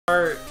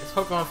It's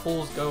Pokemon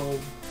Fool's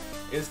Gold.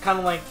 It's kind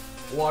of like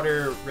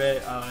Water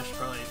Red. I should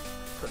probably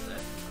put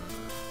that.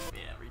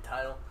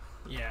 Retitle.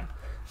 Yeah.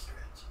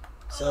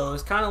 So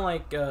it's kind of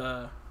like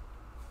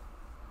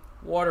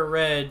Water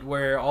Red,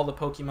 where all the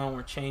Pokemon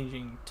were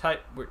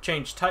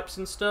changed types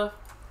and stuff.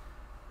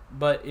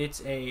 But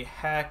it's a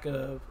hack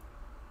of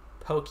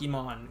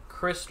Pokemon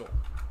Crystal.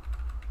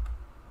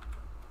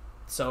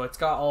 So it's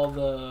got all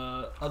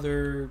the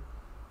other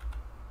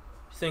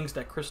things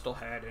that Crystal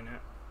had in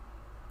it.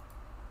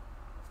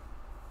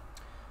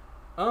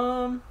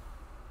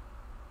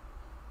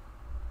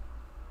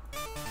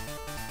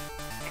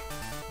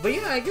 But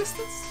yeah, I guess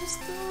that's just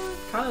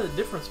kind of the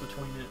difference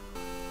between it.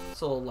 It's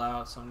a little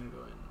loud, so I'm gonna go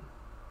ahead and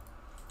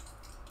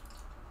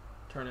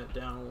turn it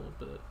down a little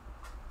bit.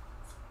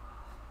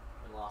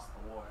 We lost the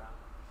war,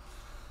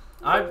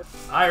 huh?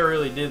 I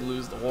really did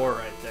lose the war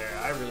right there.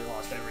 I really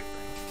lost everything.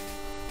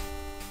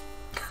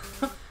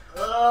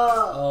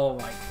 Oh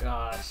my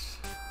gosh.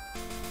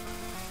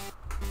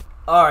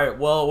 Alright,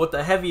 well, with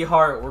a heavy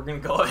heart, we're gonna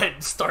go ahead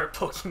and start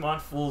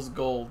Pokemon Fool's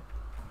Gold.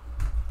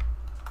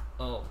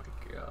 Oh my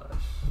gosh.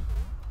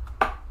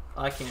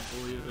 I can't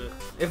believe it.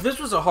 If this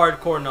was a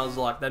hardcore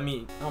Nuzlocke, that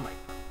means... Oh my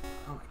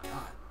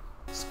god.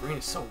 The screen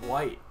is so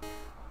white.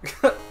 I'm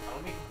gonna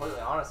be completely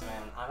honest,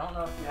 man. I don't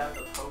know if you have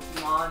the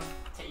Pokemon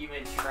to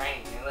even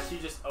train, unless you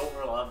just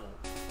over-level.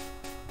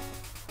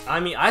 I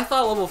mean, I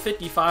thought level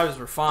 55s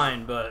were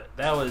fine, but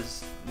that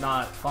was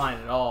not fine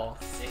at all.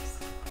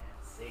 60, man.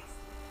 60.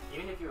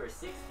 Even if you were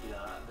 60,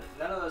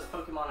 none of those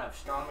Pokemon have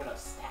strong enough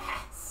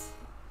stats.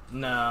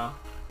 No.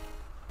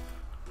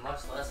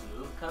 Much less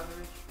move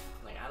coverage.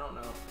 Like, I don't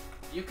know.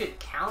 You could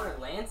counter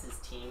Lance's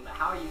team, but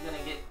how are you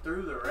gonna get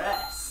through the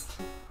rest?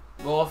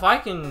 Well, if I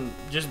can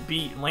just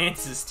beat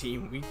Lance's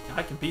team,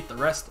 I can beat the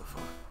rest of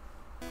them.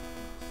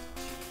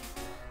 Jeez,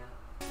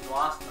 man. You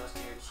lost most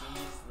of your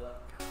cheese, though.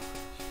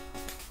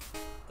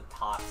 The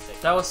toxic.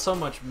 That was so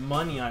much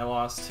money I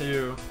lost,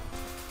 too.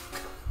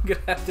 I'm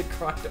gonna have to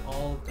grind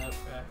all of that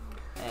back.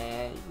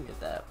 And you can get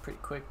that pretty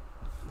quick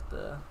with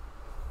the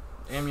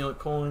Amulet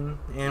coin,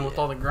 and with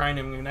all the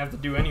grinding I'm gonna have to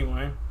do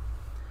anyway.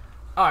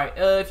 Alright,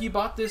 if you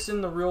bought this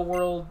in the real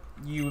world,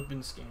 you have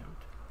been scammed.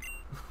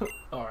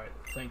 Alright,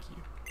 thank you.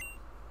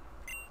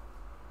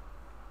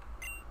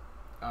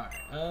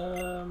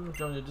 Alright,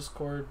 join the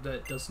Discord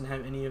that doesn't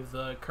have any of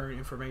the current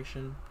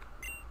information.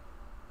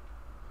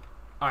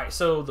 Alright,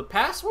 so the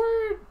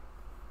password,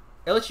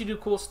 it lets you do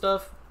cool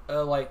stuff.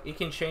 Like, it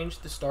can change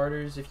the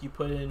starters if you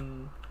put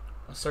in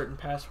a certain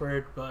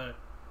password, but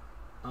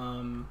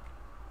I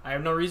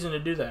have no reason to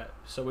do that,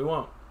 so we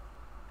won't.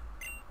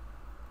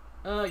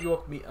 You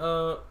woke me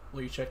up.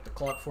 Will you check the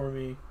clock for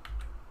me?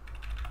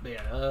 But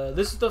yeah,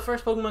 this is the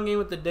first Pokemon game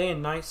with the day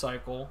and night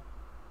cycle.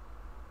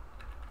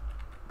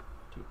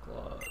 2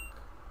 o'clock.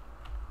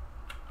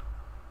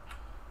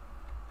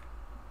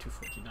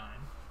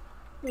 2:49.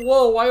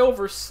 Whoa, I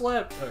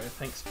overslept. Okay,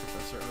 thanks,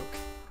 Professor Oak.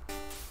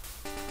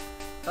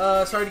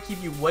 Sorry to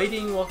keep you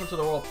waiting. Welcome to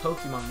the world of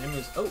Pokemon. My name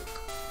is Oak.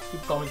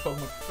 People call me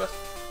Pokemon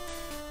Professor.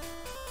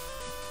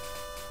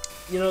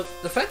 You know,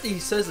 the fact that he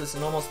says this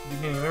in almost the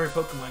beginning of every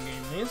Pokemon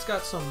game, man, it's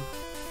got some...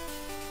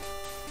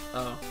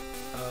 Oh.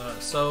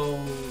 So...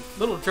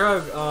 Little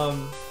Drug,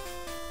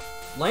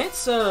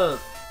 Lance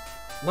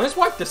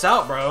wiped this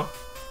out, bro.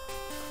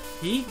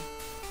 He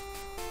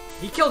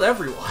killed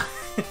everyone.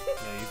 Yo,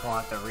 you're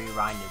gonna have to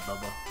rewind it,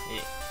 Bubba.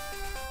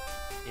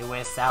 It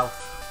went south.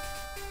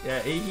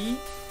 Yeah,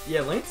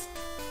 Lance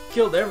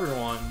killed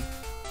everyone.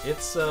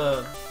 It's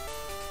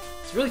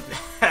really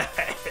bad.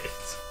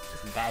 It's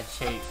in bad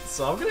shape.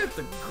 So I'm gonna have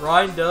to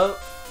grind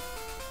up,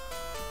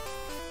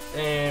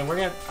 and I'm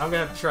gonna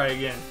have to try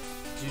again.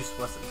 Juice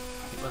wasn't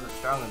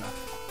strong enough.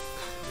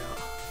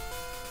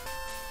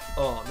 No.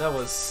 Oh, that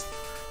was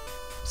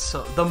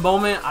so. The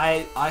moment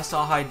I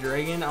saw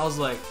Hydreigon, I was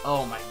like,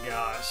 oh my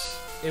gosh,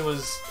 it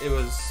was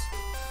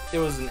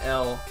an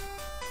L. I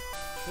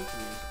think the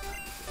music might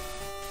be too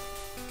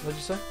loud. What'd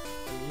you say?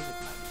 The music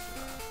might be too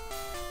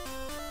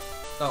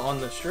loud. Oh, on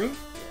the stream? Yeah.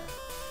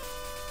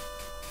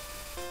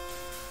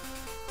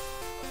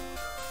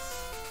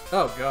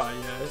 Oh god,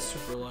 yeah, it's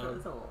super loud.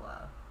 It's a little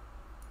loud.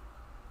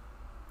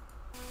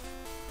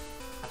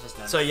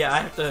 So yeah, I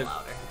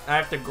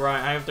have to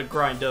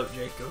grind up,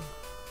 Jacob.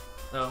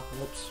 Oh,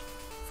 whoops.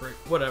 Frick.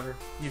 Whatever.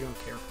 You don't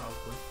care,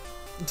 probably.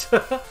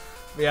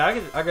 But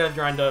yeah, I gotta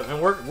grind up,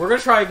 and we're gonna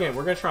try again.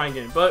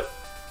 But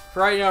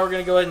for right now, we're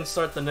gonna go ahead and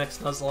start the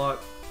next Nuzlocke.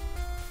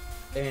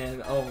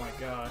 And oh my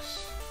gosh,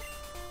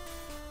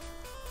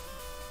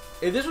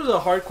 if this was a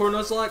hardcore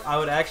Nuzlocke,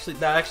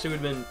 that actually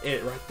would have been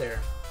it right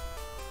there.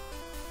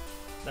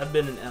 That'd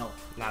been an L.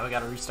 Now we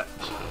gotta restart.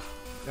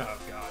 Oh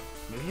god.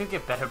 Maybe you'll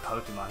get better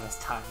Pokemon this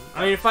time.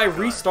 I mean, if I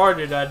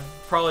restarted, I'd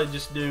probably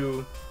just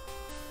do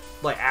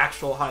like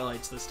actual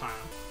highlights this time.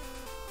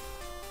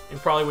 It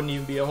probably wouldn't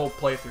even be a whole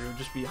playthrough, it would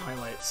just be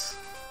highlights.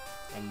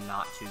 And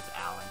not choose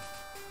Alan.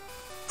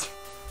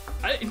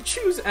 I didn't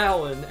choose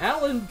Alan.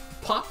 Alan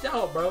popped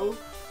out, bro.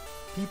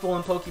 People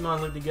in Pokemon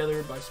live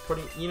together by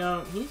supporting... You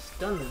know, he's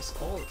done this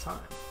all the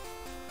time.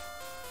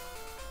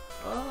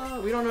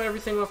 We don't know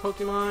everything about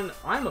Pokemon.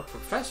 I'm a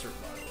professor,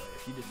 by the way,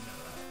 if you didn't know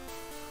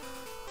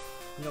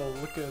that. Yo,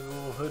 look at his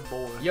little hood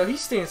boy. Yo, he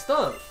stanced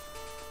up.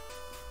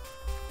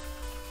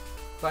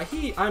 By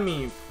he, I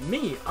mean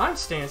me. I'm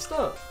stanced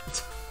up.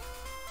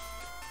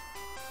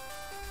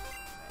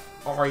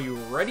 Are you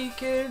ready,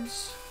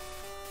 kids?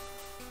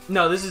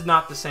 No, this is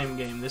not the same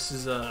game. This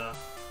is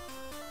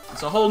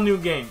it's a whole new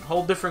game,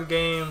 whole different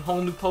game,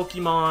 whole new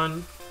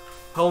Pokemon,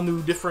 whole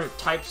new different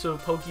types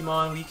of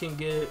Pokemon we can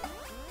get.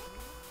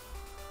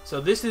 So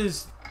this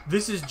is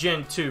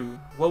Gen 2.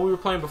 What we were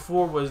playing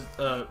before was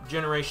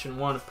Generation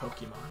 1 of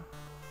Pokemon.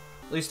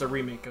 At least a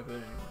remake of it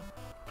anyway.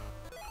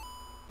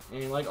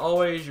 And like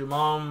always, your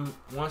mom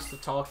wants to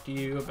talk to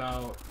you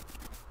about...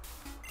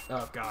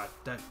 Oh god,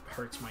 that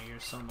hurts my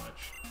ears so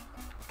much.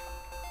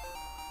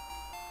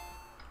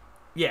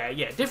 Yeah,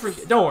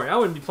 different... Don't worry, I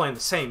wouldn't be playing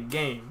the same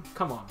game.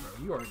 Come on, bro,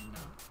 you already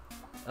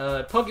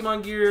know.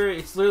 Pokemon Gear,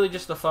 it's literally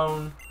just a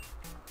phone.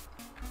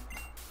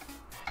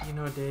 You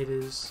know what day it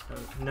is?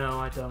 No,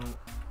 I don't.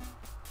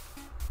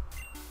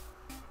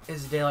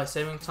 Is it daylight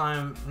saving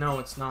time? No,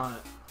 it's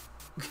not.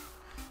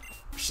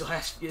 She'll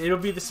ask you, it'll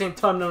be the same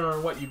time no matter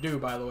what you do,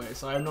 by the way,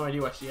 so I have no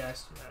idea why she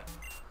asked you that.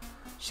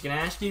 She's gonna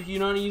ask you if you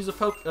know how to use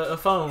a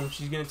phone.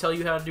 She's gonna tell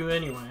you how to do it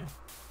anyway.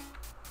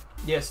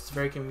 Yes, it's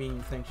very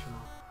convenient. Thanks, your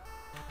mom.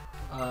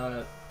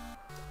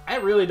 I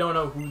really don't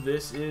know who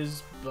this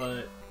is,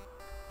 but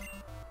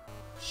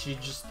she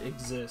just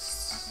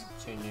exists.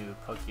 It's your new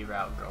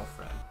Pokeroute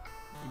girlfriend.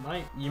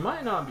 You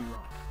might not be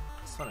wrong.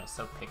 This one is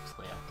so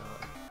pixely, I feel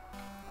like.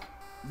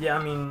 Yeah,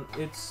 I mean,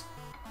 it's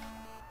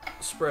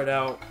spread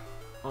out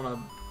on a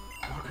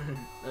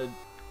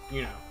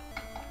you know,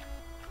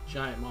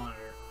 giant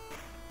monitor.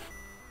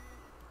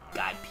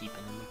 Guy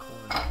peeping in the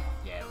corner.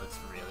 Yeah, it looks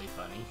really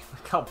funny.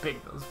 Look how big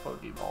those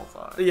Pokeballs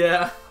are.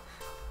 Yeah.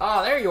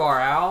 Oh, there you are,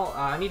 Al.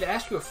 I need to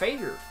ask you a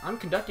favor. I'm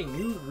conducting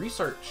new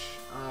research.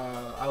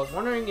 I was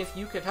wondering if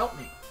you could help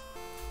me.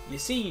 You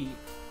see,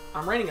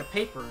 I'm writing a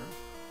paper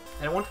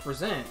that I want to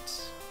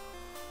present,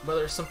 but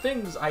there's some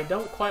things I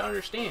don't quite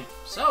understand.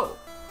 So,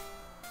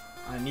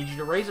 I need you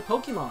to raise a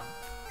Pokemon.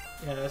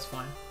 Yeah, that's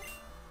fine.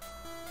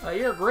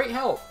 You're a great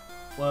help.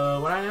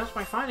 When I announce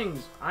my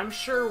findings, I'm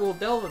sure we'll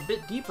delve a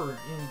bit deeper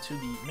into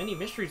the many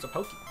mysteries of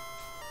Pokemon.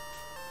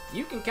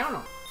 You can count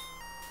on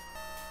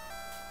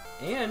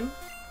it. And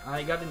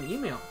I got an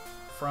email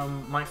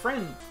from my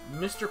friend,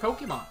 Mr.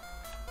 Pokemon.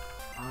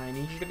 I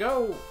need you to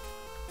go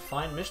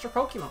find Mr.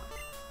 Pokemon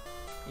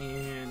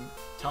and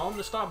tell him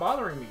to stop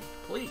bothering me,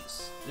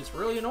 please. It's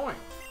really annoying.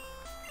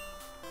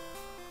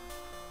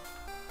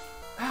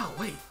 Oh,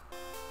 wait.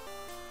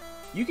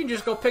 You can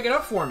just go pick it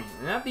up for me,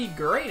 and that'd be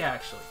great,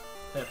 actually.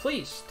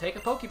 Please, take a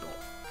Pokeball.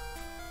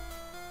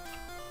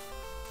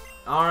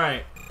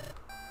 Alright.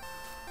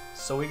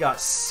 So we got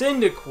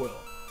Cyndaquil.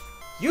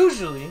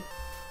 Usually,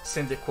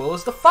 Cyndaquil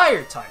is the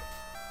fire type.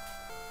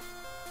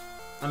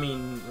 I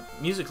mean, the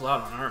music's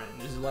loud on our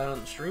end. Is it loud on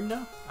the stream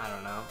now? I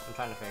don't know. I'm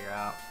trying to figure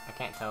out. I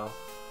can't tell.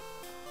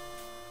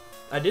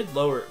 I did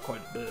lower it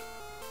quite a bit.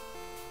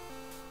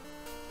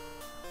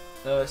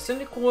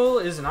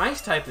 Cyndaquil is an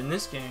ice type in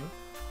this game.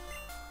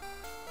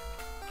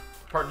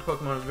 Partner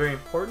Pokemon is very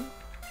important.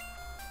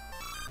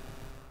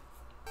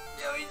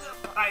 Yo, he's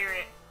a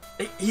pirate.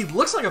 He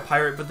looks like a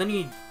pirate, but then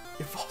he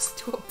evolves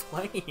into a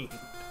plane. Maybe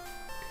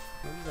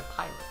he's a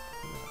pirate.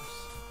 Who knows?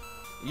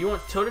 You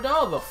want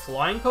Totodile, the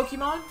flying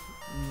Pokemon?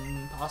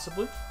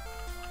 Possibly.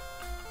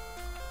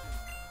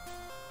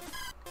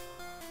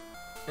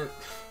 And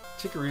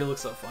Chikorita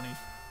looks so funny.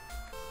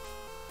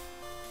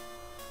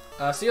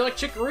 So you like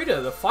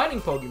Chikorita, the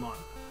fighting Pokemon.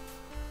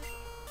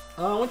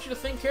 I want you to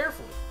think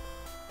carefully.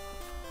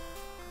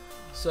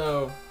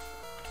 So,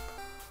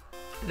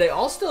 they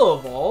all still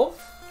evolve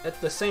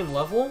at the same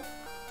level,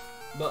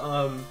 but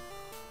I'm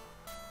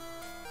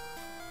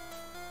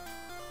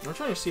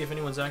trying to see if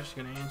anyone's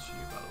actually going to answer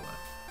you, by the way.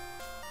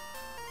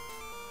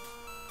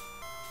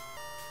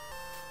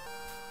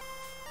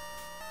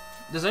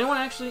 Does anyone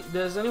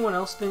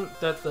else think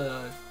that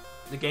the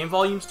game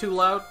volume's too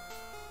loud?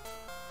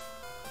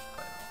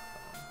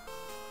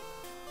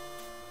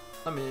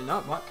 I mean,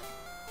 not much.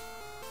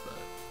 But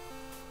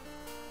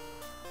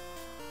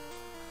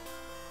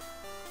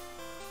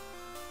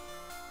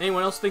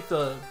anyone else think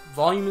the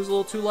volume is a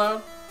little too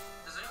loud?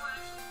 Does anyone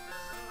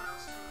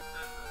else think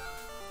that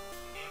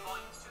the game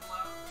volume's too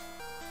loud?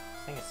 I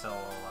think it's still a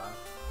little loud.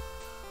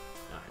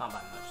 Right. Not by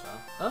much,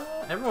 though.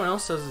 Everyone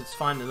else says it's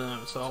fine to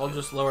them, so I'll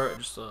just lower it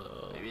just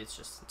a maybe it's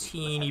just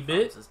teeny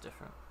bit. Is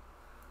different.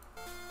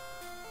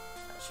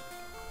 That should be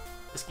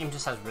good. This game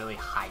just has really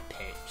high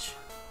pitch.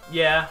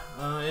 Yeah,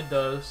 it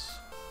does.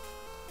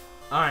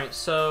 Alright,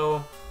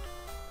 so...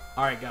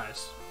 Alright,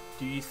 guys.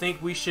 Do you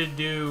think we should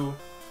do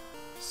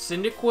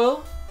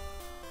Cyndaquil?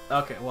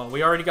 Okay, well,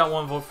 we already got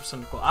one vote for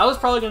Cyndaquil. I was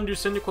probably going to do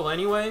Cyndaquil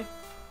anyway,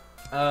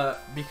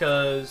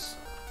 because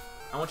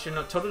I want you to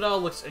know Totodile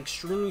looks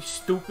extremely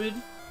stupid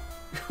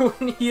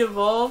when he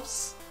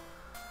evolves.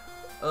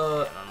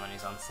 Yeah, my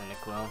money's on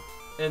Cyndaquil.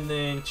 And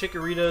then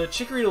Chikorita.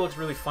 Chikorita looks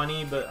really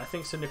funny, but I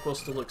think Cyndaquil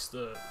still looks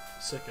the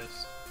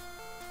sickest.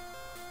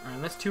 Alright,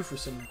 and that's 2 for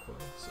Cyndaquil,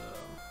 so...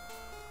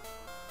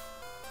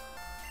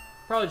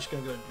 Probably just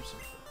gonna go and do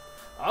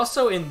Cyndaquil.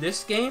 Also, in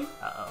this game...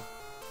 Uh-oh.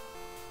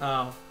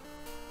 Oh.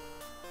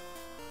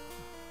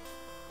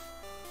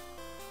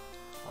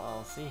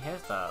 Well, see,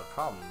 here's the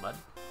problem, bud.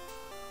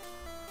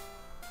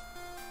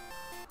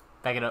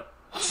 Back it up.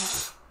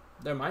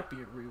 There might be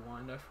a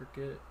rewind, I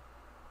forget.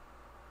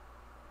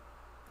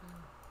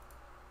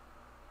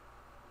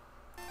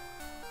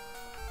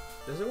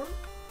 Does it work?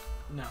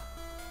 No.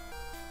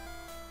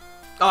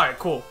 Alright,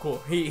 cool.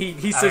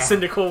 He says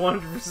Cyndaquil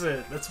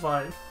 100%. That's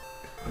fine.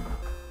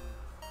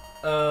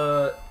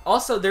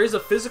 Also, there's a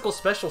physical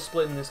special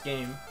split in this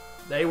game.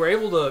 They were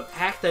able to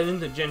hack that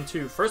into Gen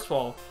 2. First of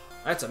all,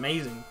 that's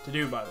amazing to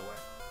do, by the way.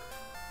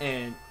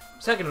 And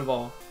second of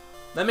all,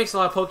 that makes a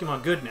lot of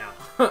Pokemon good now.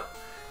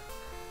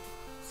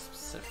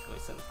 Specifically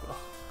Cyndaquil.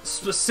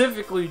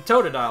 Specifically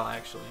Totodile,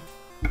 actually.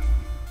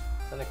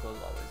 Cyndaquil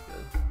is always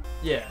good.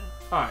 Yeah.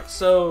 Alright,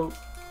 so...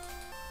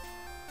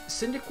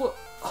 Cyndaquil...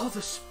 Oh,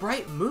 the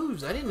sprite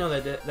moves! I didn't know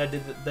that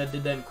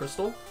did that in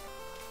Crystal.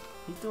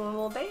 He's doing a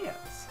little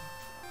dance.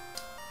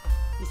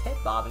 He's head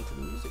bobbing to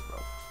the music, bro.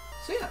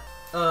 So yeah.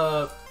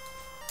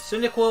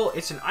 Cyndaquil,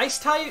 it's an ice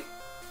type.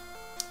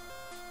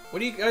 What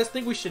do you guys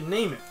think we should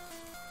name it?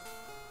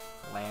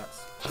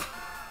 Lance.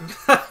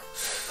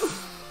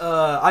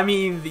 I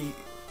mean,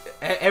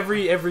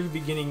 every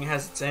beginning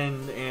has its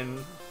end,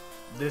 and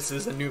this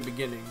is a new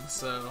beginning,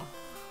 so...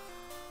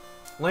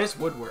 Lance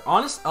Woodward.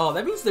 Oh,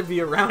 that means there'd be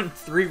a round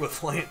 3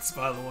 with Lance,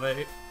 by the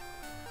way.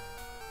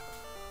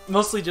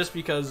 Mostly just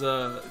because,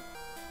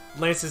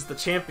 Lance is the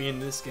champion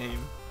in this game.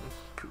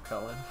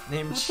 Cullen.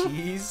 Named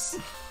Cheese.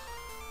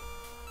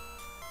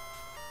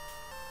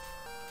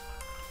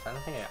 Trying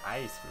to think of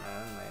ice,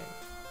 man. Like...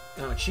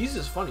 No, Cheese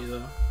is funny,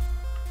 though.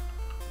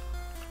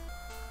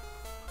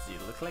 Does he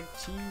look like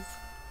cheese?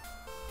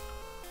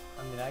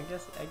 I mean, I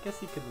guess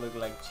he could look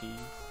like cheese.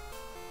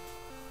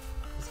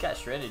 He's got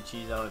shredded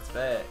cheese on its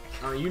back.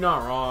 Oh, you're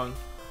not wrong.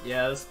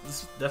 Yeah, this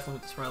is definitely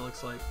what this sprite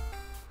looks like.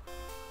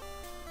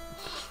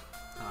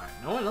 Alright,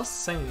 no one else is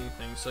saying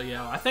anything, so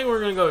yeah, I think we're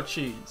gonna go with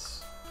Cheese.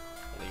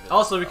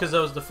 Also because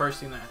that was the first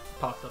thing that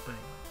popped up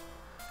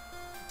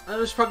anyway.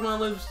 This Pokemon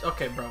lives...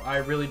 Okay, bro, I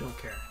really don't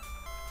care.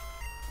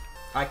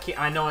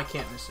 I know I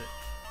can't miss it.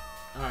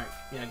 Alright,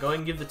 yeah, go ahead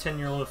and give the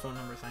 10-year-old a phone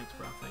number. Thanks,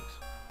 bro, thanks.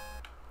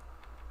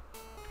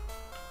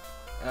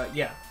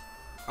 Yeah,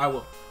 I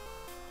will.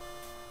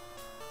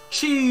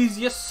 Cheese,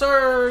 yes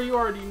sir, you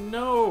already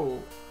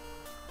know.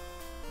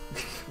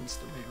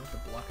 Mr. Man with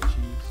a block of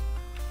cheese.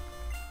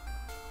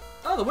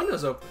 Oh, the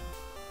window's open.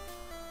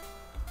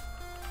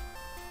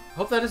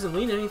 Hope that doesn't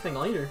lead to anything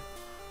later.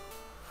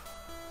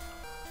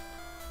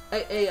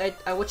 Hey,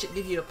 I want you to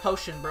give you a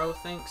potion, bro.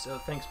 Thanks.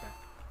 Thanks, man.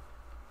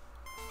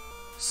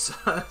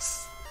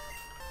 Sus.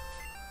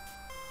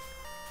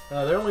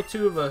 There are only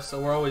 2 of us, so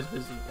we're always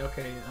busy.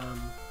 Okay,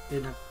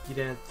 you didn't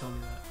have to tell me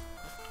that.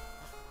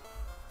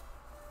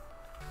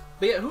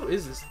 But yeah, who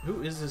is this?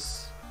 Who is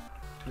this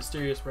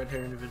mysterious red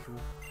hair individual?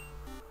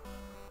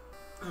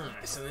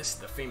 Alright, so this is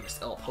the famous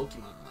L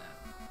Pokemon Lab.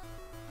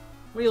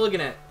 What are you looking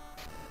at?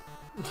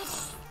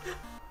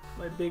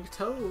 My big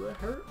toe, that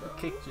hurt, bro.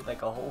 Kicked you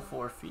like a whole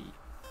 4 feet.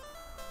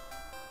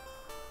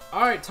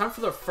 Alright, time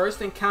for the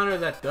first encounter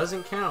that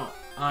doesn't count.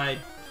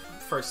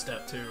 First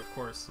step too, of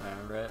course.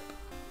 Rip.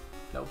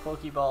 No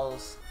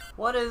Pokeballs.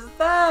 What is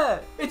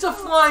that? It's a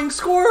flying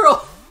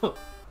squirrel!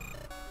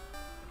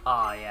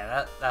 Oh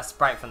yeah, that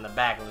sprite from the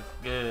back looks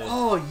good.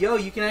 Oh, yo,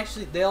 you can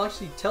actually, they'll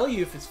actually tell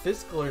you if it's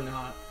physical or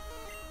not.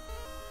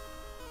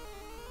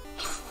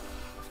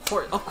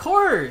 Of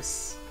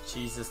course!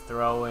 Cheese is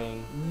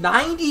throwing.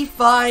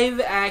 95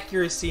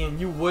 accuracy and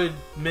you would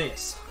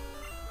miss.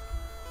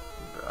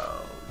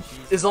 Bro,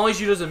 Cheese. As long as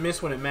you doesn't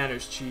miss when it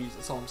matters, Cheese,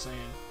 that's all I'm saying.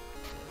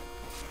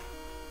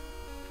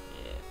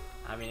 Yeah,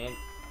 I mean,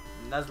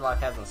 Nuzlocke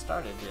hasn't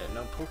started yet,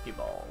 no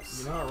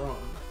Pokeballs. You're not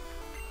wrong.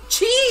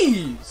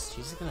 Cheese!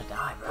 Cheese is gonna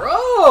die, bro.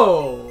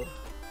 Bro!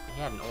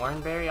 He had an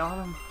Oranberry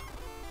on him?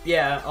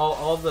 Yeah,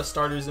 all the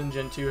starters in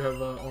Gen 2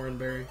 have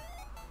Oranberry.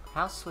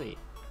 How sweet.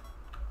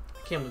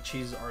 I can't believe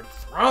Cheese is already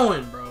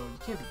throwing, bro. You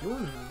can't be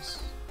doing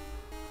this.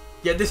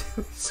 Yeah, this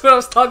is what I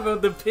was talking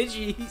about, the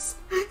Pidgey.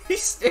 He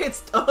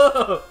stanced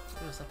up.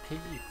 Was a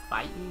Pidgey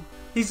fighting?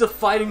 He's a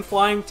fighting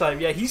flying type.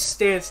 Yeah, he's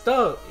stanced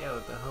up. Yeah,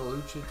 with the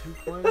Halucha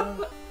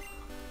 2.0.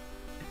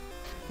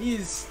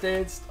 He's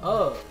stanced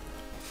up.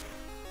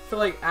 For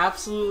like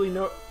absolutely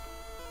no...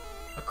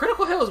 A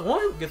critical hit was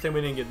 1? Good thing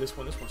we didn't get this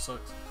one. This one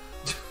sucks.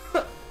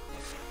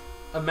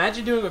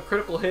 Imagine doing a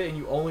critical hit and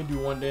you only do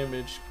 1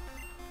 damage.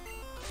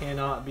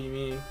 Cannot be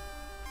me.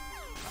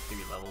 I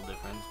figure level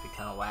difference be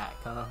kind of whack,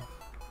 huh?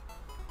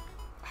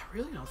 I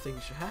really don't think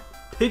it should happen.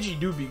 Pidgey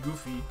do be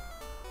goofy.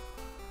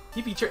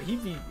 He be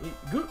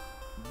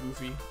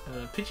goofy.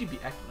 Pidgey be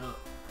acting up.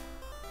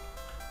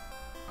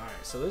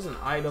 Alright, so there's an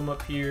item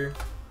up here.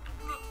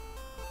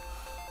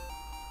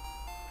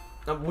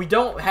 We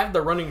don't have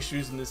the running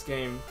shoes in this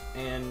game,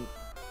 and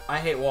I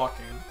hate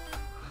walking.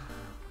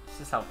 It's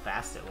just how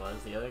fast it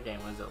was. The other game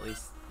was at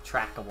least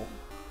trackable.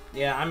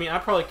 Yeah, I mean, I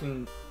probably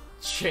can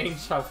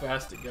changed how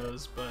fast it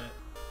goes, but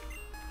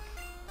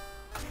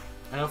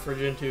I know for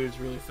Gen 2 it's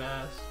really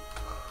fast.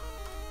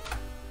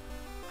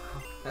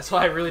 That's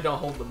why I really don't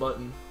hold the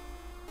button.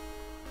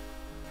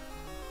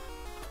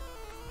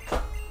 I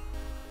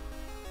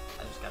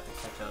just got the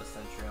Keto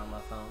Sentry on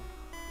my phone.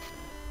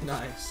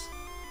 Nice.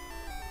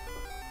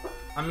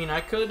 I mean,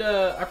 I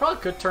probably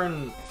could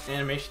turn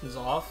animations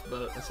off,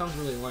 but that sounds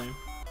really lame.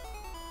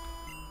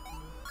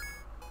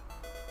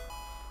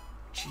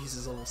 Cheese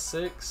is level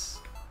 6.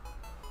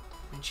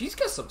 And Cheese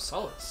got some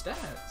solid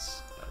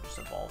stats. Just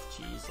evolve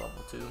Cheese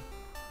level 2.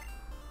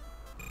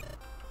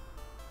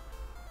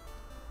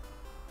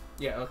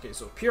 Yeah, okay,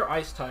 so pure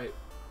ice type.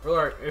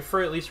 Or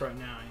for at least right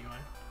now,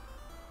 anyway.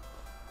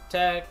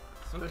 Attack.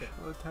 Okay.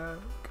 Attack.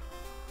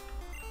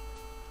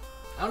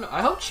 I don't know.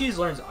 I hope Cheese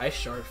learns Ice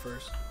Shard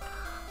first.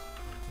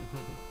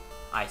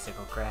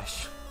 Icicle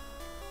Crash.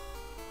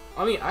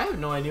 I mean, I have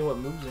no idea what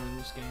moves are in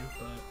this game,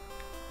 but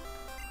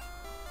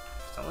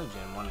it's only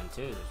Gen 1 and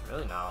 2. There's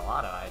really not a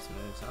lot of ice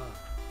moves,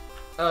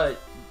 huh?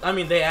 I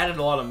mean, they added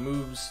a lot of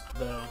moves,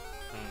 though.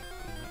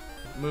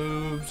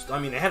 Moves. I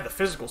mean, they have the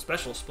physical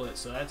special split,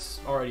 so that's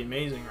already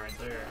amazing right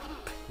there.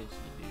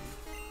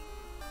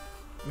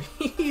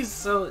 He's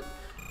so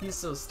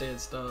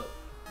stanced up.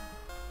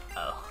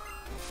 Oh.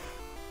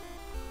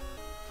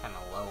 Kind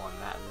of low on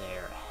that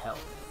there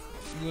health.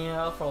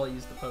 Yeah, I'll probably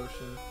use the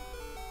potion.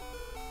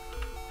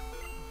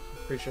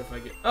 Pretty sure if I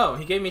get... Oh,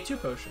 he gave me 2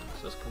 potions.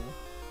 That's cool.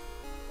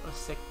 What a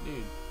sick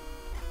dude.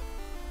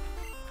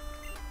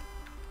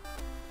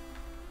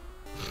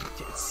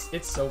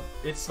 It's so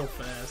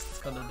fast. It's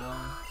kind of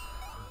dumb.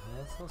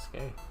 That's so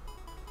scary.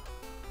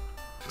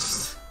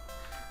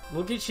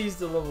 We'll get Cheese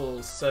to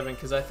level 7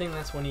 because I think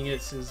that's when he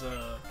gets his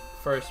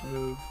first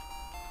move.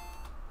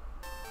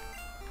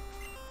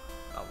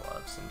 I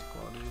love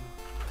Cyndaquil, dude.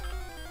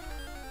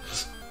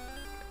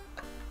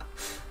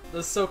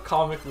 That's so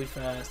comically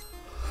fast.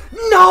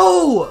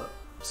 No!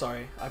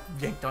 Sorry, I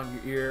yanked on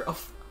your ear.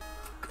 Of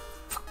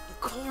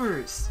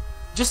course.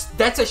 Just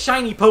that's a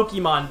shiny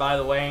Pokemon, by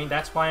the way.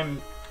 That's why I'm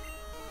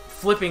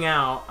flipping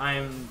out.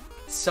 I'm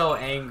so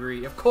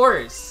angry. Of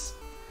course.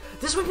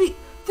 This would be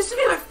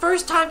my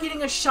first time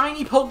getting a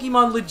shiny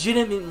Pokemon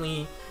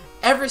legitimately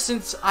ever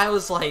since I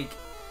was like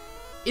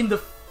in the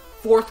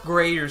 4th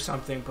grade or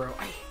something, bro.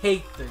 I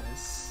hate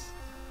this.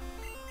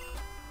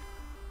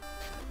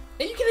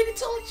 And you can even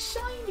tell it's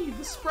shiny.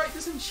 The sprite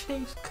doesn't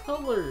change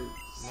colors.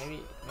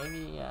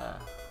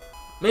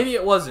 Maybe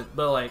it wasn't,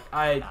 but like No,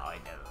 I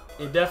know.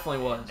 it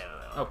definitely was. No.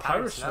 Oh,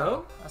 Powder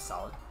Snow? That's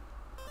solid.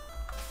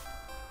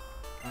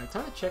 Alright,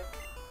 time to check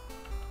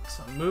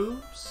some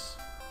moves.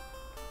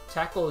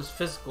 Tackle is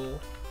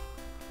physical.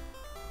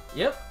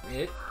 Yep,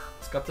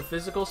 it's got the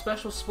physical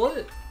special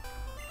split.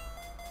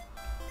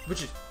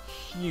 Which is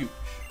huge.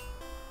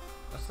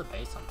 What's the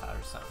base on Powder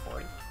Snow?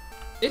 40?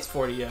 It's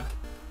 40, yeah.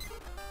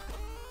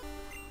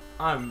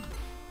 I'm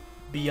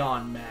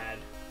beyond mad.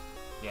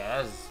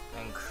 Yeah, that is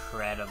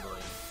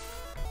incredibly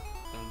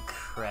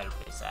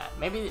sad.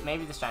 Maybe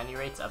the shiny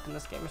rate's up in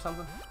this game or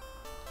something?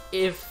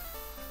 If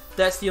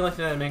that's the only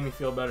thing that'd make me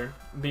feel better,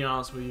 being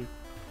honest with you.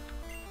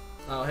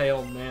 Oh, hey,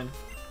 old man.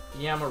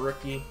 Yeah, I'm a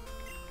rookie.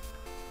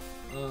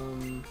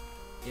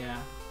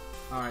 Yeah.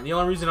 Alright, the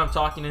only reason I'm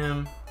talking to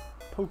him...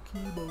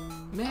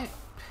 Pokemon. Man.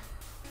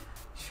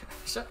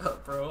 Shut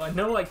up, bro. I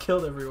know I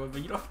killed everyone,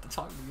 but you don't have to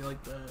talk to me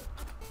like that.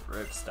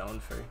 Rip Stone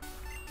Free.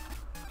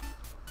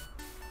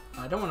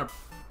 I don't want to...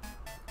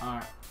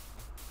 Alright.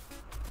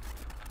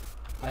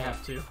 I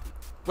have to.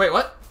 Wait,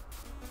 what?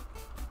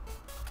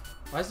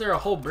 Why is there a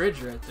whole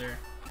bridge right there?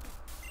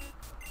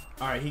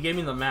 Alright, he gave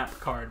me the map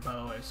card, by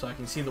the way, so I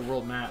can see the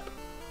world map.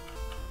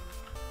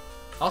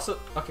 Also,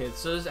 okay,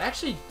 so there's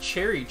actually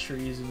cherry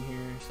trees in here,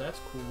 so that's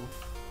cool.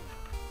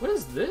 What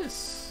is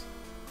this?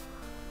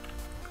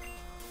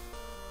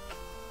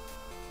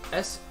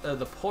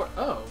 The port...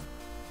 Oh.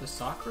 The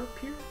Sakura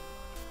Pier?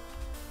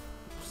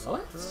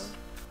 What?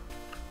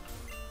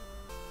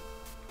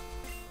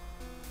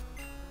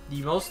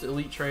 The most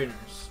elite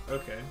trainers.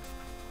 Okay.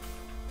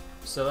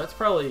 So that's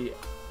probably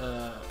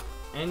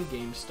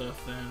endgame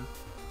stuff then.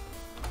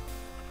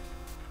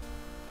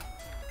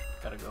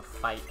 Gotta go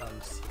fight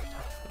on Secret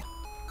Island.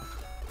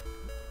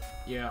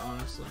 Yeah,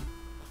 honestly.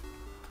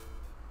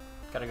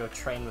 Gotta go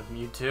train with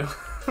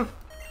Mewtwo.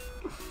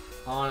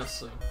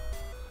 Honestly.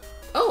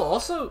 Oh,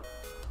 also,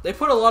 they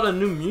put a lot of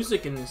new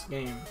music in this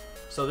game.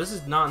 So this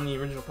is not in the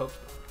original Pokemon.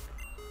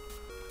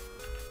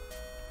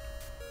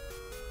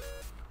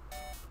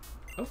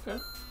 Okay.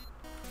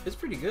 It's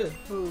pretty good.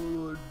 Oh,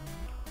 Lord.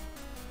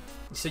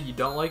 You said you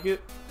don't like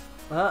it?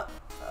 Huh?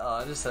 Oh,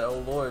 I just said, oh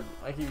Lord.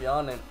 I keep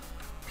yawning.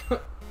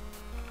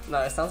 No,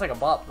 it sounds like a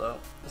bop, though.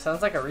 It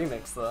sounds like a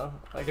remix, though.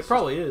 Like It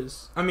probably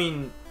is. I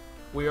mean,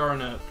 we are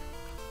in a...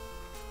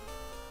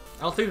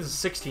 I don't think this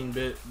is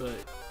 16-bit, but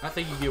I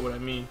think you get what I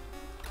mean.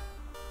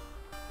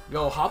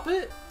 Yo,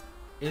 Hoppit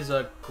is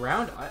a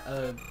ground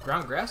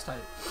grass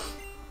type.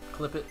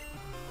 Clip it.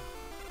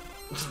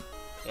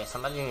 Yeah,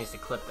 somebody needs to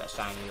clip that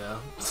shiny, though.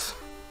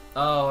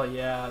 Oh,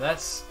 yeah,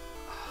 that's...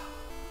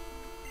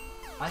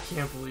 I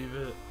can't believe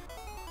it.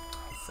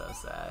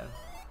 so sad.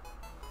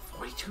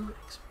 42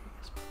 experience.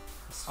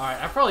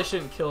 Alright, I probably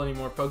shouldn't kill any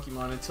more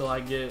Pokemon until I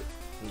get...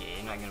 Yeah,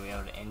 you're not gonna be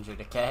able to injure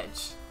to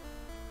catch.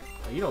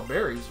 You know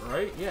berries,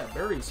 right? Yeah,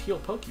 berries heal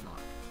Pokemon.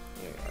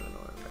 Here, have an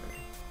Oranberry.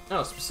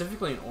 Oh,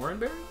 specifically an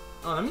Oranberry?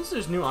 Oh, that means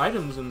there's new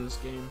items in this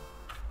game.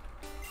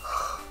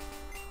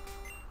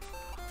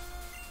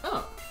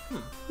 Oh,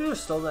 You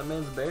just stole that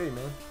man's berry,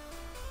 man.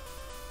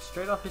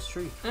 Straight off his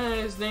tree.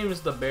 his name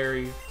is the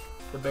berry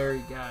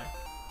guy.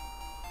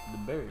 The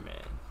berry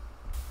man.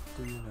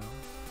 Do you know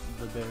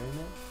the berry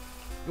man?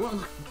 You want to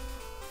look...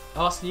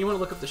 Austin, you want to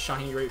look up the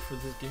shiny rate for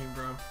this game,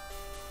 bro?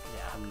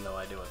 Yeah, I have no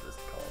idea what this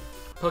is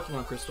called.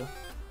 Pokemon Crystal.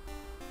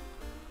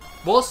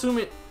 We'll assume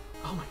it...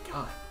 Oh my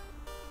god.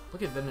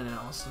 Look at that in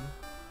Austin.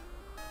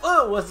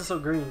 Oh, why is it so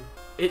green?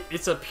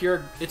 It's a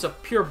pure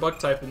bug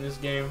type in this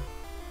game.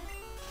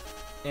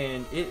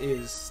 And it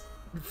is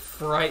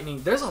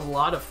frightening. There's a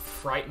lot of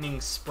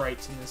frightening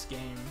sprites in this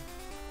game.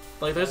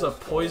 Like there's a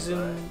poison...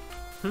 Gold,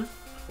 right?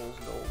 Fool's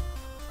Gold.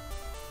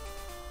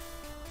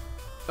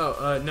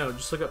 Oh, no,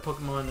 just look up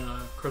Pokemon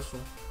Crystal.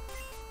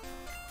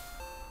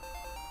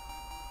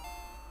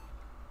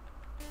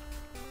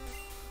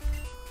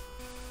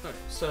 Okay,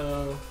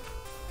 so...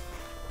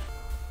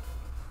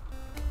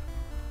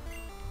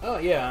 Oh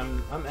yeah,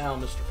 I'm Al,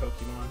 Mr.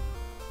 Pokemon.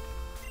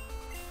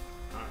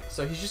 Alright,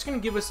 so he's just gonna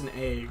give us an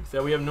egg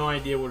that we have no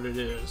idea what it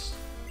is.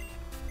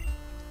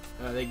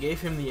 They gave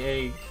him the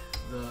egg,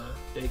 the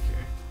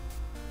daycare.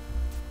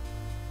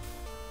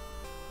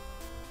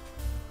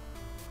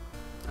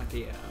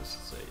 Okay, yeah, I was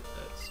gonna say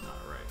that's not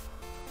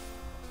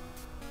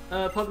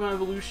right. Pokemon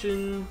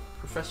Evolution,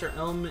 Professor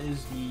Elm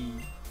is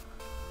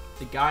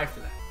the guy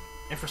for that.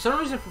 And for some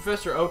reason,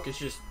 Professor Oak is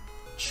just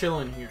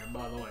chilling here,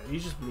 by the way.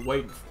 He's just been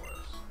waiting for us.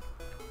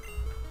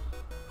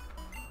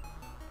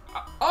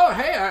 Oh,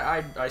 hey,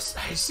 I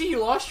see you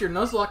lost your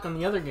Nuzlocke on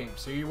the other game,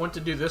 so you want to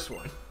do this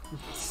one.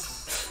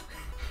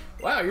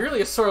 Wow, you're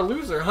really a sore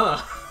loser, huh?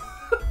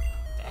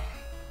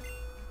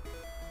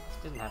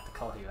 Didn't have to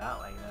call you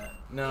out like that.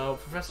 No,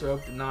 Professor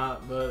Oak did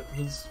not, but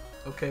he's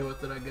okay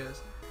with it, I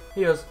guess.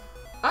 He goes,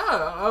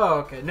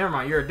 oh, okay, never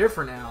mind. You're a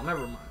different Al.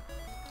 Never mind.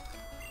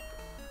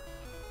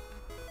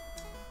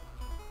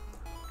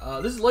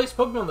 This is the latest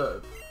Pokemon,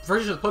 the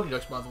version of the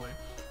Pokédex, by the way.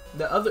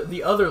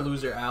 The other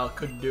loser Al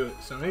couldn't do it,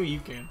 so maybe you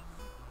can.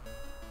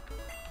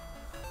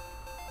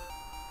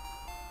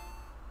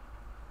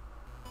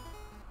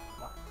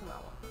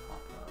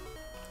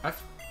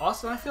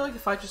 Austin, I feel like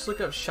if I just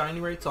look up shiny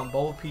rates on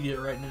Bulbapedia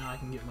right now, I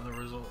can get other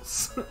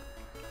results. Probably.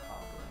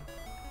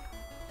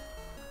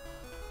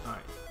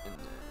 Alright.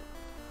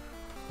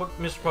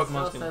 Mr.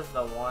 Pokemon's It still says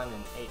the 1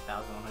 in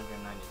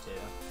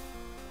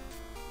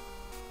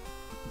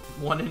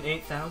 8,192. 1 in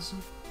 8,000?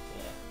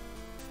 Yeah.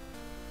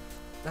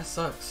 That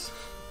sucks.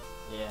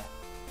 Yeah.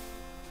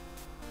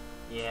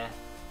 Yeah.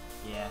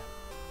 Yeah.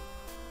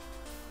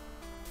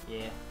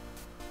 Yeah.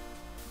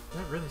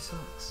 That really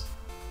sucks.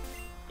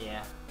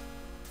 Yeah.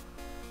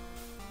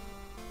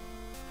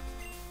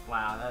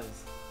 Wow,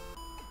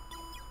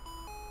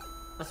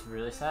 that's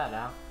really sad,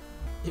 Al.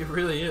 It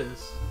really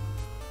is.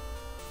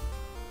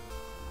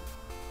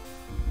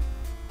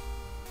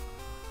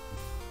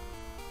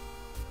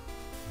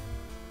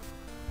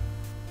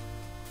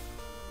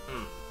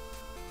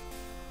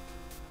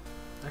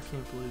 I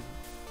can't believe it.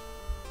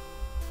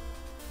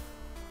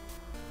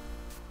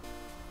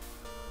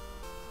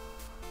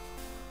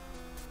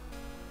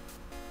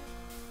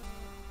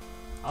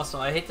 Also,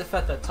 I hate the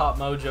fact that Top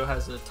Mojo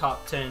has a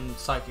top 10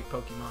 psychic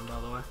Pokemon, by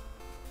the way.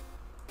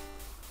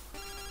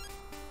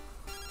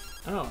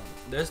 Oh,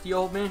 there's the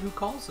old man who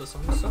calls us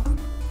on the side.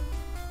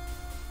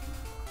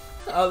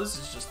 Oh, this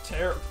is just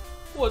terrible.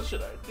 What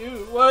should I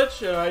do? What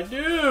should I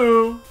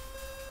do?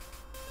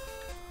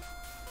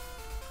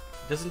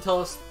 Doesn't tell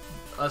us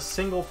a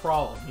single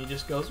problem. He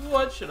just goes,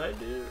 what should I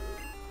do?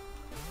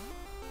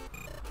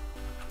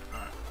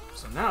 Alright,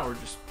 so now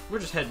we're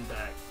just heading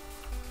back.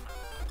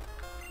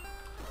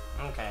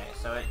 Okay,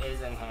 so it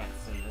is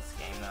enhanced in this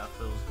game though,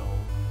 Fool's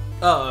Gold.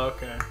 Oh,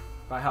 okay.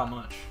 By how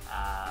much?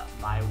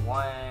 By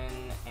 1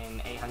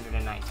 in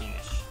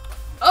 819-ish.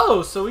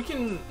 Oh, so we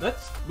can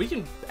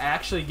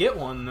actually get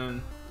one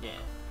then. Yeah.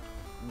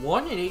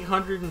 1 in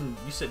 800 and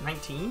you said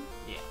 19?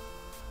 Yeah.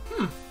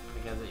 Hmm.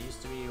 Because it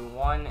used to be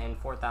 1 in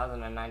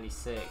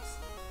 4,096,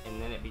 and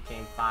then it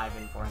became 5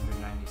 in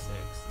 496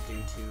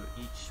 due to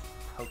each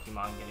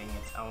Pokemon getting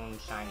its own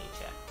shiny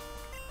check.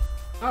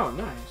 Oh,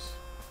 nice.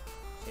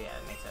 So yeah,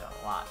 it makes it a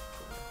lot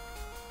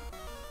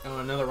cooler. Oh,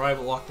 another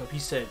rival walked up. He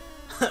said,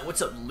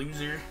 "What's up,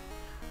 loser?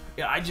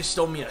 Yeah, I just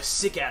stole me a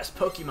sick-ass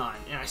Pokemon,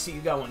 and I see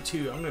you got one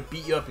too. I'm gonna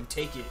beat you up and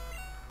take it."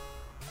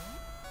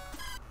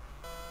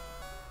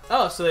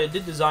 Oh, so they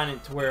did design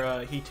it to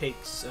where he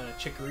takes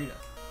Chikorita.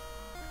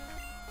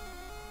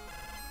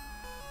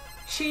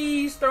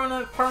 Cheese, throwing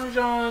out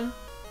Parmesan.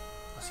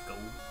 Let's go.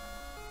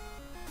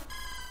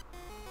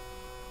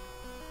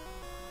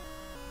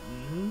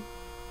 Mm-hmm.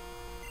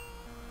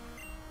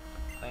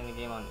 Playing the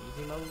game on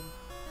easy mode?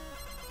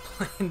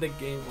 Playing the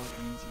game on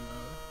easy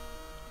mode.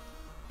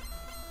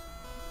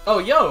 Oh,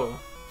 yo!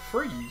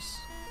 Freeze.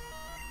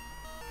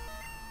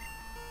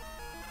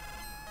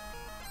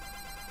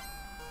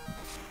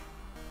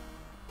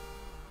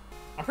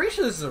 I'm pretty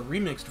sure this is a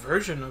remixed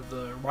version of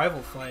the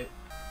rival fight.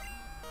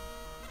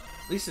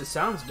 At least it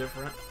sounds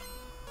different.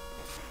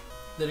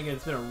 Then again,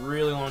 it's been a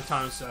really long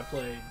time since I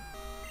played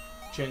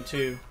Gen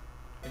 2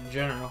 in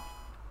general.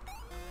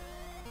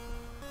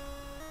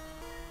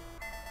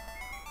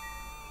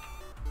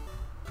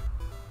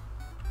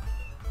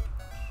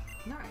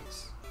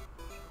 Nice.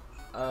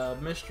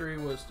 Mystery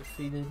was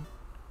defeated.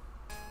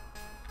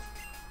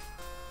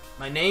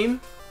 My name?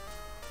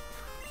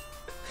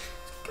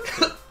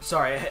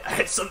 Sorry, I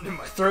had something in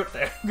my throat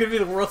there. I'm gonna be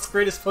the world's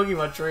greatest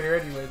Pokemon trainer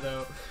anyway,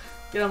 though.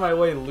 Get out of my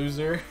way,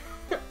 loser.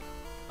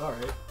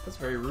 Alright, that's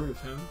very rude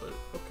of him, but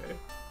okay.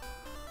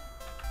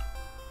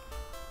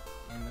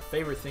 And the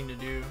favorite thing to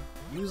do,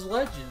 use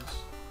ledges.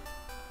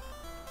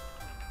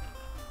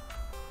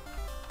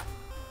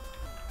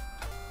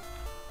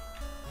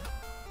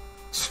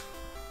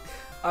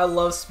 I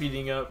love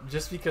speeding up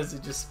just because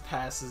it just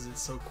passes it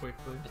so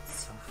quickly.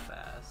 It's so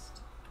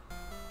fast.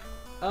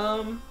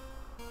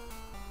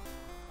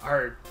 I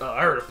heard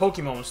a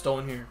Pokemon was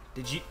stolen here.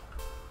 Did you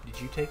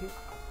take it?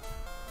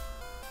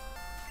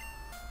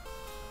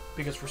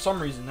 Because for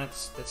some reason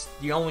that's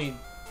the only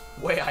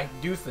way I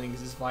do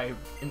things is by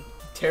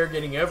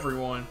interrogating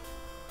everyone.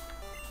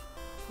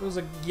 It was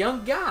a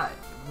young guy,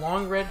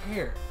 long red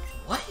hair.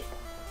 What?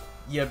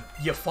 You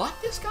fought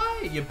this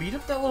guy? You beat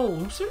up that little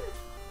loser?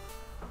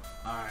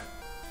 Alright.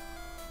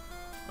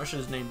 What should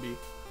his name be?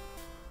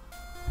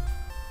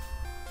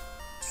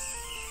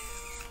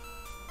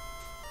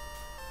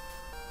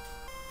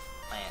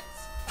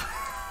 Lance.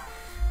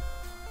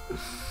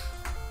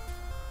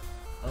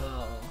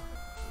 Oh.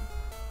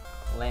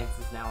 Lance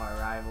is now our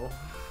rival.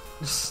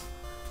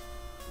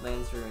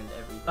 Lance ruined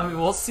everything. I mean,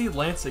 we'll see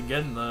Lance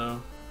again,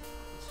 though.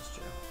 This is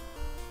true.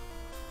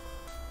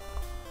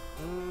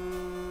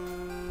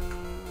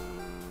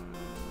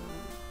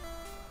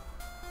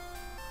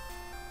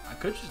 I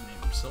could just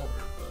name him Silver,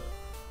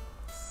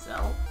 but...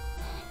 Cell?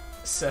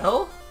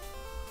 Cell?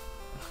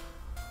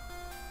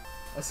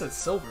 I said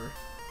Silver.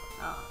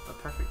 Oh, the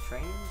perfect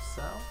trainer?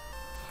 Cell?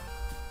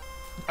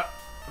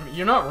 I mean,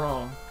 you're not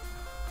wrong.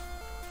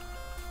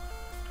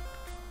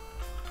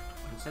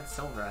 When you said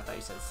Silver, I thought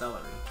you said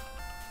celery.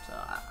 So,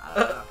 I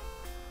don't know.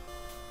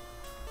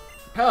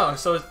 Oh,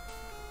 so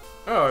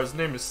his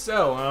name is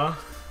Cell, huh?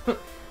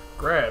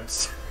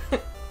 Grabs.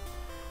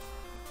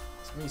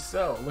 It's me,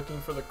 Cell, looking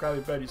for the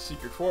Krabby Patty's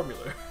secret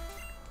formula.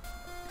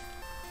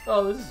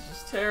 Oh, this is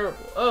just terrible.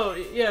 Oh,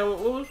 yeah, what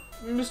was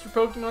Mr.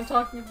 Pokemon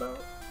talking about?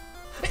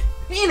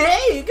 An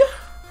egg?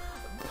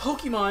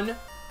 Pokemon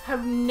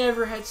have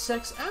never had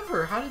sex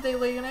ever. How did they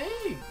lay an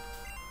egg?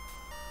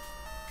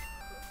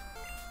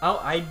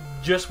 I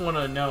just want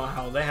to know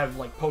how they have,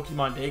 like,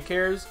 Pokemon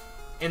daycares,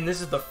 and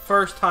this is the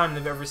first time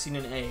they've ever seen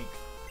an egg.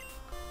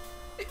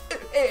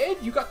 Ed,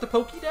 you got the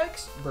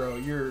Pokédex?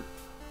 Bro,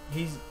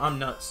 I'm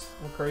nuts.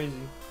 I'm crazy.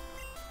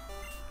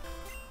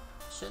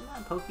 Shouldn't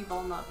that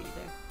Pokeball not be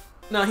there?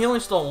 No, he only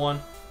stole one.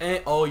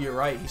 Oh, you're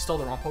right. He stole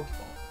the wrong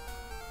Pokeball.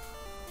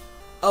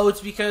 Oh,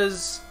 it's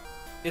because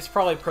it's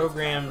probably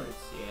programmed.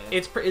 Yeah.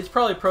 It's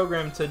probably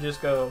programmed to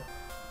just go,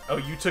 oh,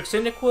 you took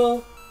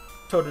Cyndaquil,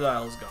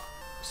 Totodile is gone.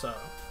 So,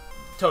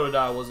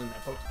 Totodile was in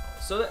that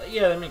Pokeball. So,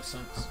 yeah, that makes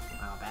sense.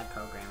 Wow, bad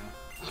programming.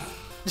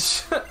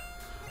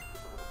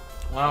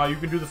 Wow, you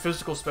can do the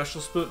physical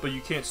special split, but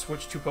you can't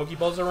switch two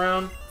Pokeballs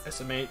around?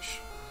 SMH.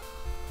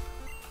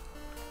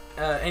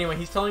 Anyway,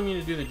 he's telling me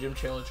to do the gym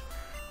challenge.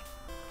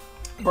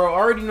 Bro, I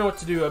already know what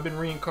to do. I've been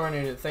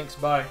reincarnated. Thanks,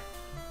 bye.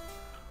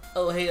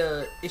 Oh, hey,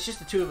 it's just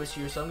the two of us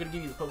here, so I'm gonna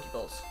give you the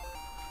Pokeballs.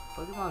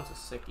 Pokemon's a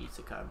sick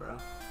isekai, bro.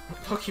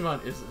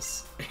 Pokemon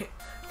is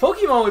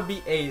Pokemon would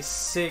be a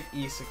sick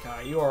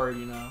isekai. You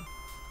already know.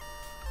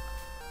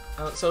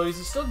 So, does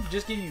he still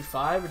just give you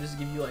 5, or does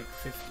he give you, like,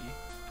 50?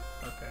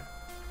 Okay.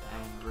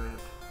 Dang,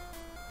 rip.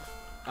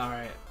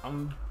 Alright,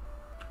 I'm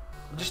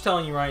just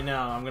telling you right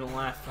now, I'm gonna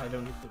laugh if I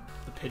don't get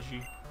the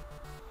Pidgey.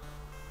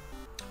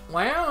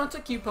 Wow, that's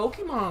a cute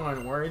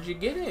Pokemon. Where did you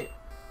get it?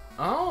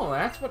 Oh,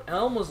 that's what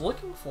Elm was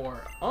looking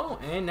for. Oh,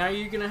 and now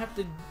you're gonna have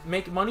to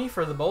make money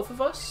for the both of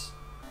us?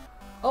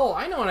 Oh,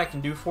 I know what I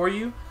can do for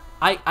you.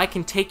 I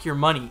can take your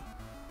money.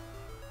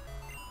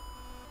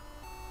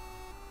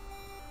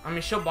 I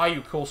mean, she'll buy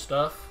you cool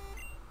stuff.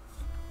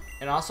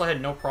 And I also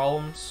had no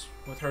problems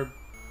with her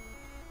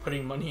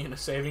putting money in a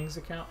savings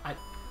account. I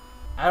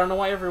don't know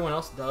why everyone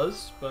else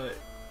does, but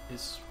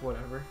it's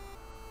whatever.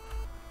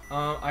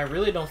 I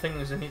really don't think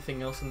there's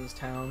anything else in this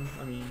town.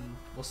 I mean,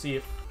 we'll see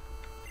if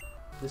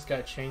this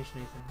guy changed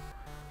anything.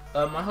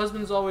 My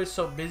husband's always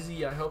so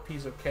busy. I hope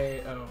he's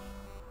okay. Oh,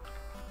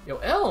 yo,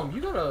 Elm,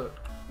 you got a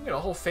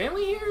whole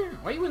family here?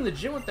 Why are you in the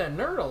gym with that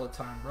nerd all the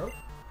time, bro?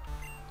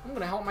 I'm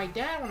gonna help my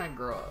dad when I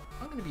grow up.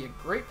 I'm gonna be a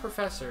great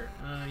professor.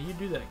 You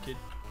do that, kid.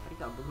 You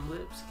got blue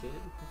lips, kid.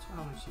 What's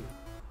wrong with you?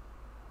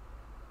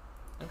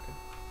 Okay.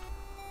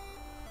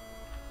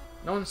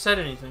 No one said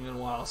anything in a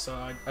while, so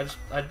I just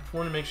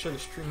wanted to make sure the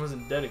stream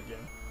wasn't dead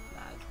again.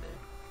 Nah,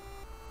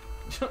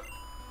 it's dead.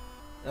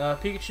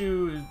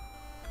 Pikachu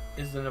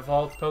is an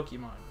evolved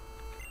Pokemon.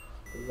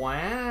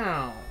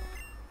 Wow.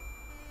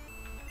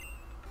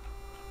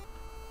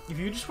 if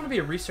you just want to be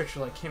a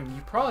researcher like him,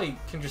 you probably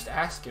can just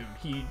ask him.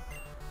 He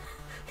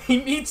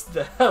needs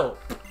the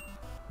help.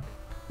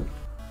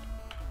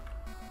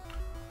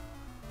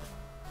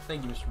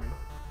 Thank you, Mr. Man.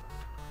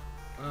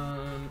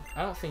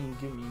 I don't think you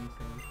can give me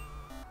anything.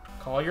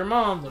 Call your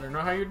mom. Let her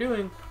know how you're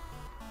doing.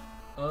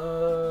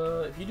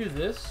 If you do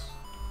this.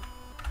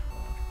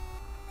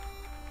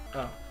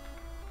 Oh.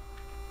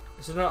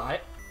 Is it not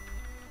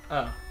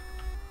Oh.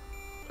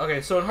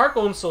 Okay, so in Heart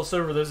Gold and Soul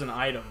Silver, there's an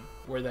item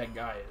where that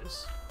guy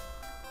is.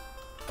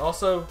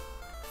 Also,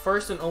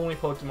 first and only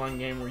Pokemon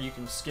game where you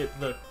can skip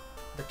the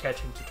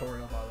catching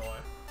tutorial, by the way.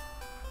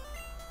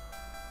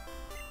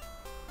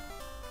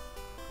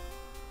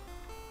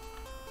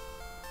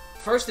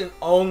 First and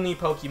only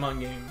Pokemon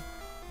game.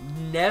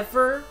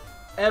 Never,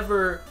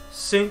 ever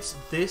since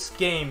this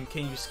game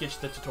can you skip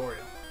the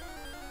tutorial.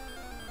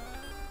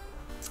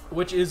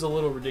 Which is a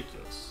little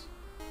ridiculous.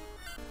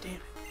 Damn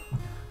it.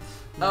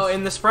 Oh,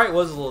 and the sprite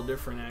was a little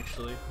different,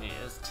 actually. Yeah,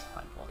 it's a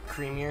lot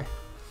creamier.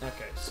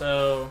 Okay,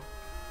 so...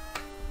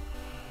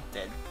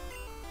 Dead.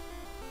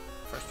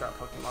 First drop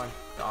Pokemon,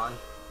 gone.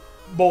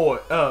 Boy,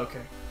 oh, okay.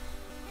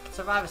 You can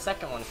survive a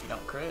second one if you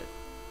don't crit.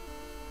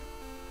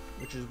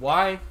 Which is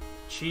why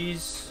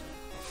Cheese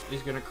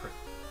is gonna crit.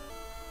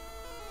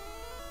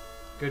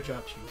 Good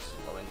job, Cheese.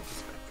 Low end of the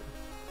spectrum.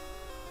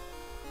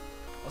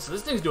 Oh, so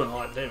this thing's doing a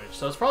lot of damage,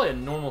 so it's probably a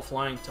normal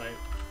flying type.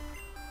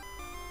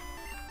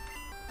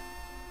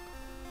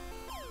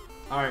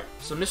 Alright,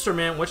 so Mr.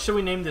 Man, what should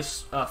we name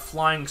this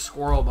flying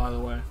squirrel, by the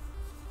way?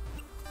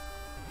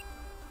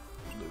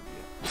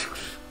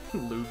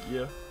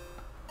 Lugia.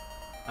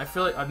 I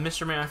feel like,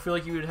 Mr. Man, I feel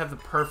like you would have the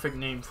perfect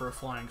name for a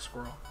flying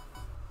squirrel.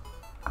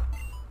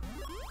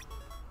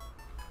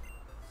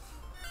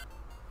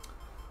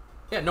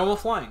 Yeah, normal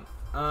flying.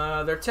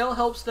 Their tail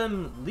helps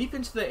them leap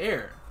into the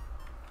air,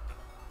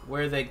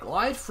 where they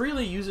glide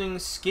freely using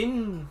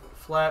skin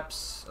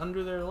flaps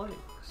under their legs.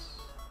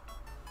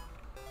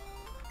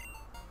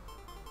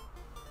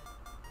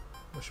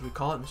 What should we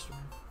call it, Mr.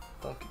 Man?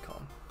 Donkey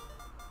Kong.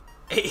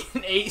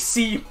 An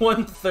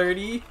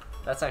AC-130?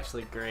 That's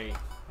actually great.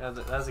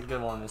 That's a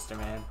good one, Mr.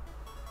 Man.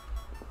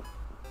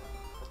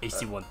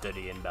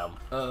 AC-130 inbound.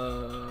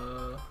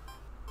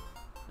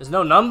 There's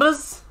no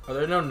numbers? Are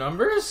there no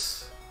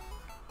numbers?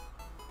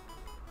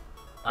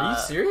 Are you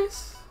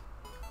serious?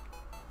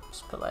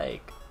 Just put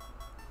like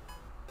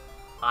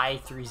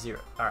I30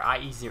 or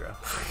IE0.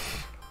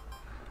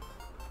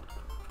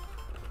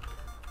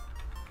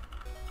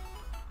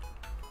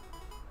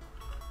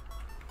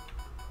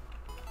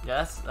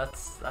 Yeah,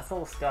 that's a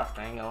little scuffed,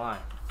 I ain't gonna lie.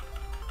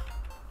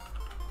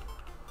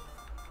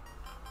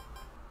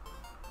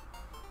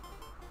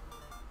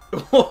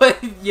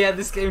 What? Yeah,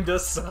 this game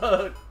does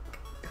suck.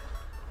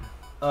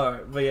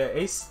 Alright, but yeah,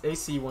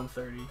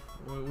 AC-130.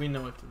 We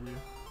know what to do.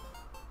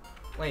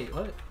 Wait,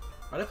 what?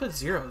 Why'd I put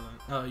 0 then?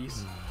 Oh, you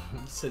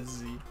said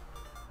Z.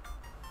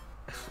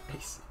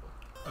 AC.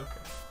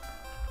 Okay.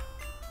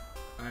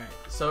 Alright,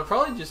 so it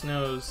probably just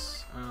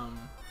knows,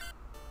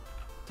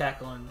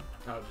 tackle and...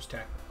 Oh, just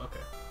tackle. Okay.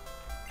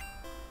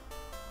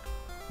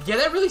 Yeah,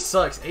 that really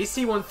sucks.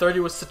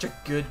 AC-130 was such a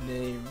good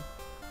name.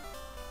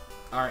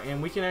 Alright,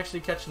 and we can actually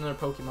catch another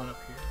Pokemon up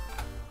here.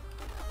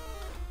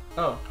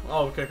 Oh,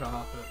 we could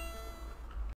hop it.